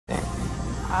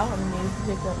I wouldn't need to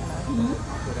pick up nothing.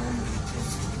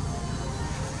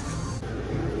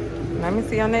 Let me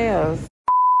see your nails.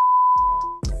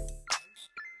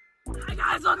 Hi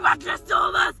guys, welcome back to Just Two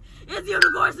of Us. It's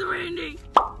Unicorn Serenity.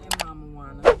 And Mama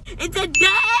Wanna. And today,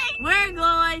 we're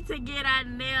going to get our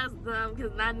nails done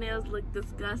because my nails look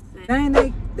disgusting.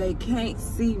 Dang, they can't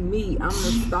see me. I'm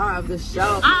the star of the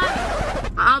show.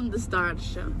 I'm the star of the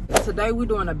show. Today we're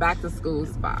doing a back to school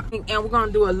spot. And we're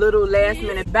gonna do a little last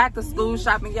minute back to school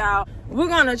shopping, y'all. We're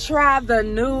gonna try the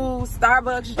new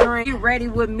Starbucks drink. Get ready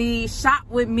with me, shop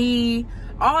with me,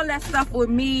 all that stuff with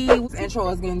me. This intro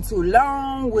is getting too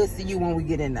long. We'll see you when we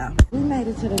get in there. We made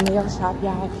it to the nail shop,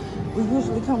 y'all. We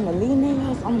usually come to Lee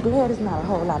Nails. I'm glad there's not a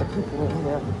whole lot of people in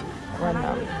here right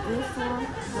now. This one?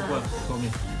 What for me?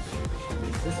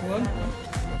 This one?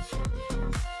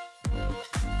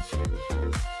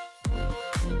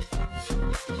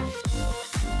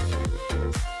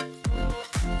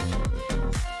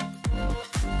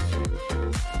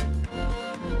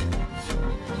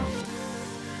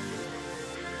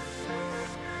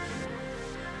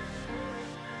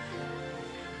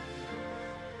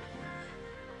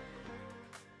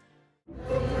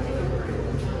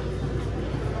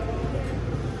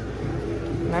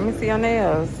 Let me see your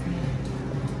nails.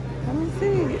 Let me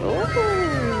see.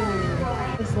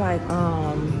 Oh, it's like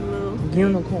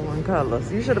unicorn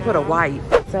colors. You should have put a white.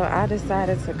 So I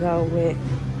decided to go with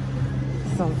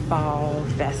some fall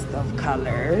festive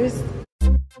colors.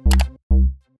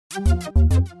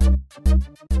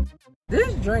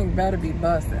 This drink better be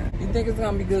busting. You think it's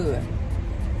gonna be good?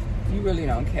 You really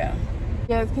don't care.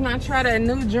 Yes, can I try that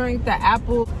new drink, the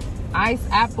iced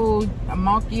apple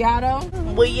macchiato?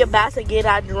 We about to get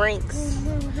our drinks.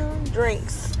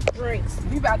 Drinks.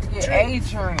 We about to get a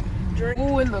drink.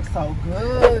 Ooh, it looks so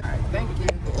good. All right, thank you.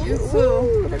 You too.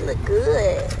 Ooh, it look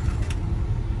good.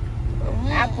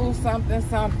 Apple something.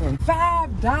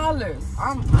 $5.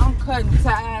 I'm cutting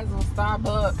ties on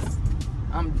Starbucks.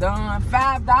 I'm done.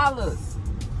 $5.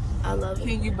 I love it.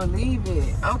 Can you believe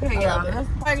it? Okay, y'all.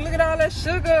 Like, look at all that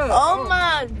sugar. Oh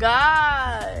my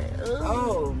God.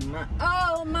 Oh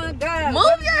my God.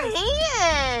 Move your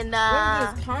hand. What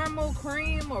is this? Caramel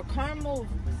cream or caramel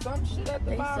some shit at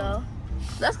the bottom?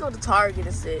 So. Let's go to Target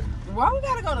and sit. Why we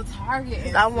gotta go to Target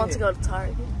and I want to go to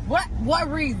Target.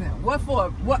 What reason? What for?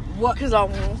 What? Because I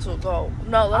want to go.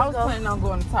 No, let's go. I was planning on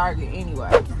going to Target anyway.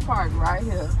 This park right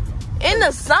here. In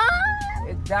the sun?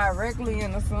 It's directly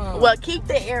in the sun. Well, keep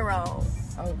the air on.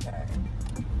 Okay.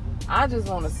 I just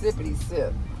want a sippity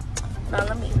sip. No,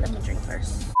 let me drink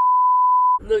first.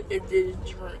 Look at this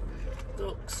drink.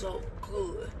 Looks so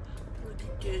good. Look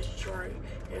at this drink.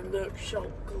 It looks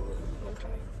so good.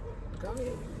 Okay. Go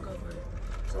ahead.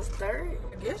 So stir it.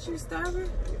 I guess you stir it.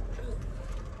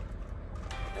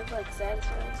 It's like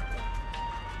satisfying.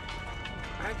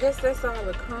 I guess that's all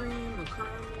the cream or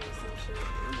caramel or some shit.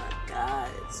 Oh my God,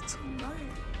 it's too much.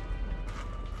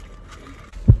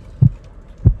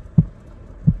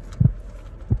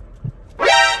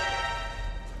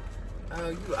 Oh,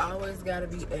 you always gotta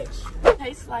be extra. It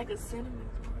tastes like a cinnamon.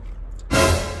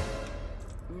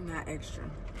 You're not extra.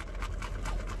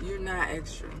 You're not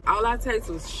extra. All I taste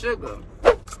was sugar.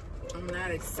 I'm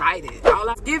not excited. All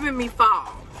it's giving me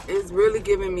fall. It's really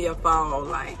giving me a fall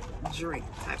like drink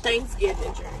type.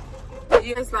 Thanksgiving drink.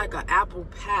 Yeah, it's like an apple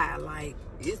pie. Like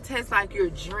it tastes like you're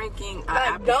drinking an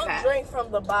apple don't pie. drink from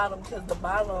the bottom because the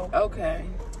bottom. Okay.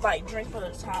 Like drink from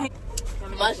the top.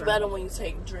 Much better when you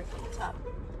take a drink from the top.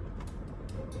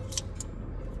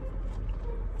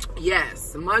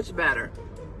 Yes, much better.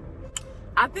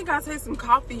 I think I taste some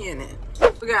coffee in it.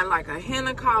 We got like a hint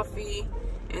of coffee,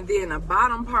 and then the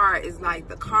bottom part is like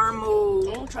the caramel.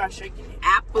 I'm gonna try shaking it.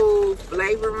 Apple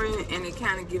flavoring, and it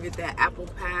kind of give it that apple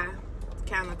pie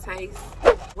kind of taste.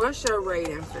 What's your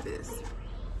rating for this?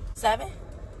 7.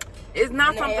 It's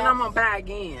not something I'm gonna buy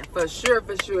again. For sure.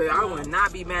 I will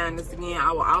not be buying this again.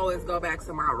 I will always go back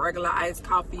to my regular iced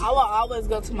coffee. I will always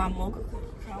go to my mocha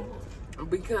caramel.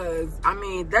 Because, I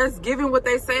mean, that's giving what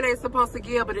they say they're supposed to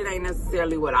give, but it ain't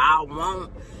necessarily what I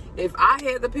want. If I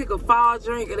had to pick a fall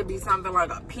drink, it'd be something like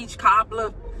a peach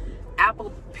cobbler,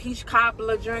 apple peach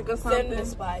cobbler drink or something. Cinnamon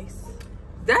spice.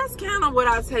 That's kind of what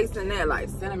I taste in that, like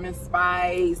cinnamon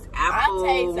spice, apple. I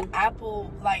taste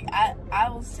apple, like I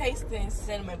was tasting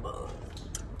cinnamon buns.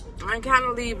 I kind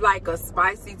of leave like a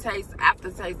spicy taste,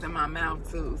 aftertaste in my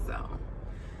mouth too, so.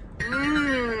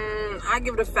 I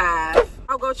give it a 5.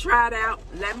 I'll go try it out.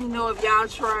 Let me know if y'all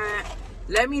try it.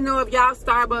 Let me know if y'all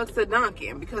Starbucks or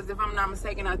Dunkin', because if I'm not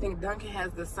mistaken, I think Dunkin'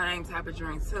 has the same type of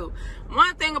drink too.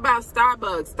 One thing about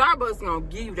Starbucks gonna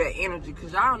give you that energy,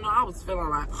 because y'all know I was feeling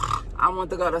like I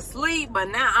want to go to sleep, but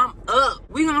now I'm up.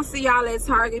 We gonna see y'all at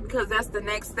Target, because that's the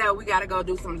next step. We gotta go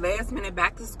do some last minute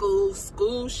back to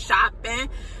school shopping.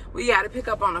 We gotta pick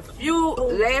up on a few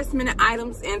last minute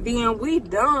items, and then we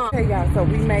done. Okay, y'all, so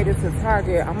we made it to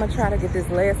Target. I'm gonna try to get this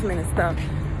last minute stuff.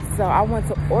 So I went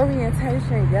to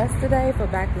orientation yesterday for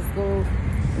back to school,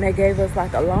 and they gave us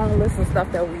like a long list of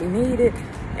stuff that we needed,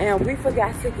 and we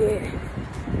forgot to get,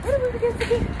 what did we forget to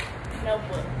get?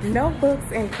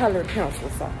 Notebooks and colored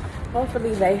pencils. So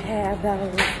hopefully they have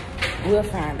those. We'll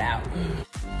find out.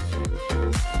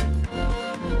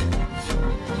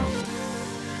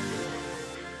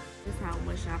 That's how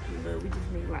much shopping, but we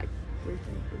just need like 3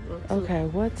 things. Okay,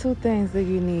 what 2 things do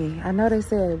you need? I know they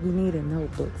said we needed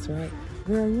notebooks, right?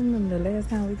 Girl, you remember the last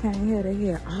time we came here, they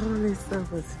had all this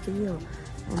stuff was filled,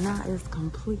 and now it's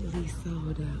completely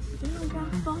sold out. They don't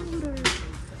got folders.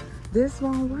 This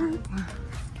won't work.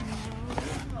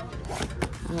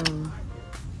 Oh.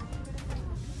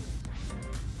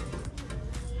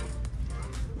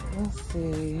 Let's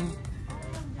see.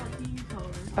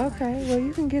 Okay, well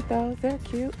you can get those. They're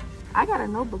cute. I got a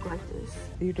notebook like this.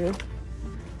 You do?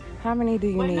 How many do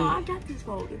you need? No, I got this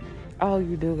folder. Oh,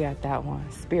 you do got that one.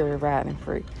 Spirit riding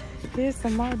free. Here's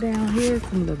some more down here.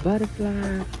 Some little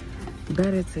butterflies.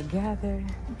 Better together.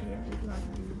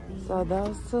 So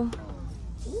those 2. Ooh,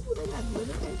 they got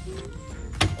glitter right here.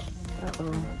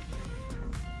 Uh-oh.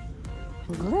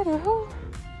 Glitter? Who?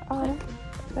 Oh,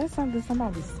 that's something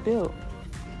somebody spilled.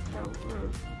 Oh,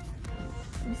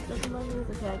 I'm stuck in my ears.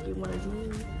 I gotta get one of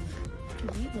these.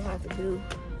 These know how to do.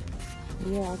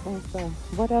 Yeah, I think so.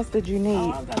 What else did you need?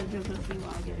 Oh, I gotta do this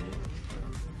while I get it.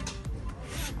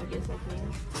 I guess I can.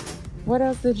 What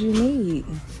else did you need?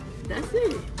 That's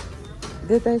it.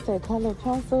 Did they say colored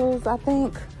pencils, I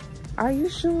think? Are you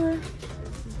sure?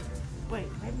 Wait,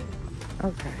 maybe.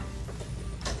 Okay.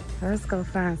 Let's go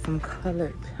find some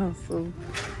colored pencils.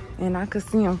 And I could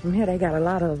see them from here. They got a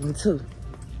lot of them too.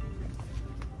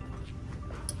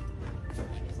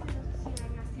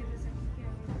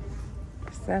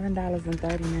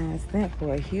 $7.39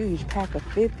 for a huge pack of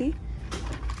 50.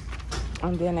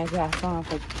 And then they got some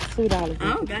for $2.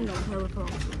 I don't got no color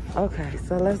pencils. Okay,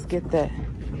 so let's get that.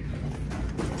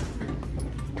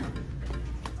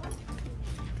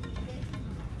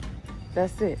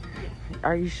 That's it.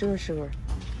 Are you sure? Sure.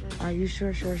 Are you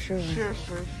sure? Sure. Sure.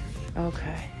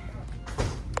 Okay.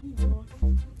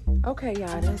 Okay,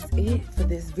 y'all, that's it for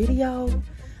this video.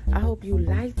 I hope you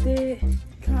liked it.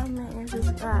 Comment and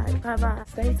subscribe. Bye-bye.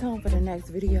 Stay tuned for the next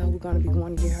video. We're going to be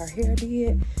going to get her hair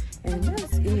did. And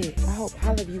that's it. I hope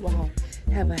all of you all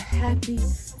have a happy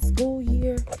school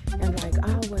year. And like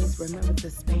always, remember to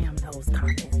spam those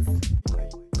comments.